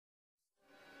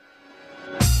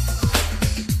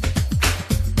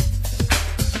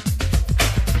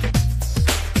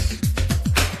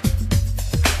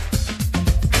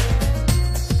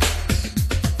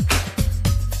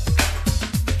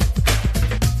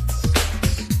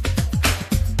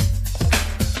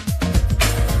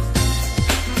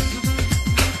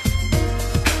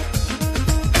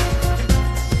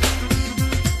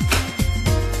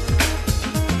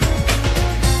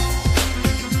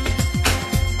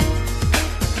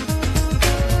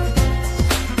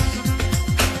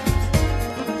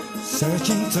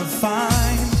searching to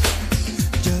find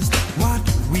just what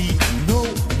we know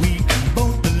we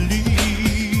both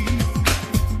believe.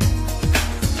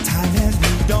 Time has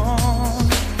moved on,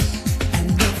 and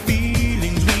the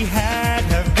feelings we had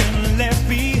have been left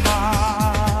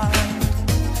behind.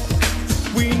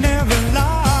 We never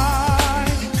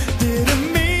lied,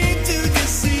 didn't mean to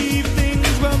deceive.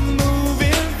 Things were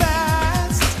moving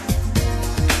fast.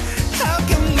 How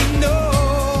can we know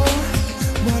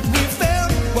what we felt?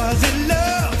 Was it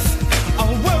love,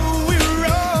 or were we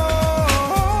wrong?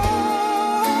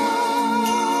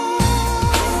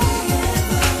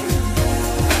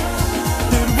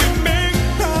 Did we make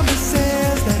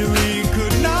promises that we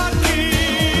could not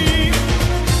keep?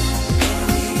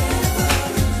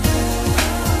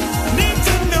 Need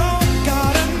to know,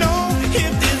 gotta know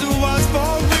if this was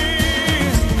for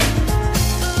real.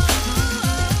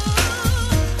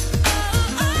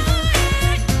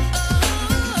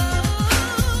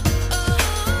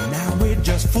 Now we're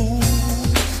just fools,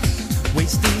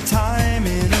 wasting time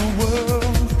in a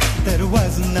world that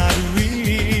was not real.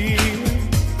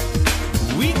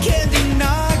 We can't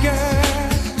deny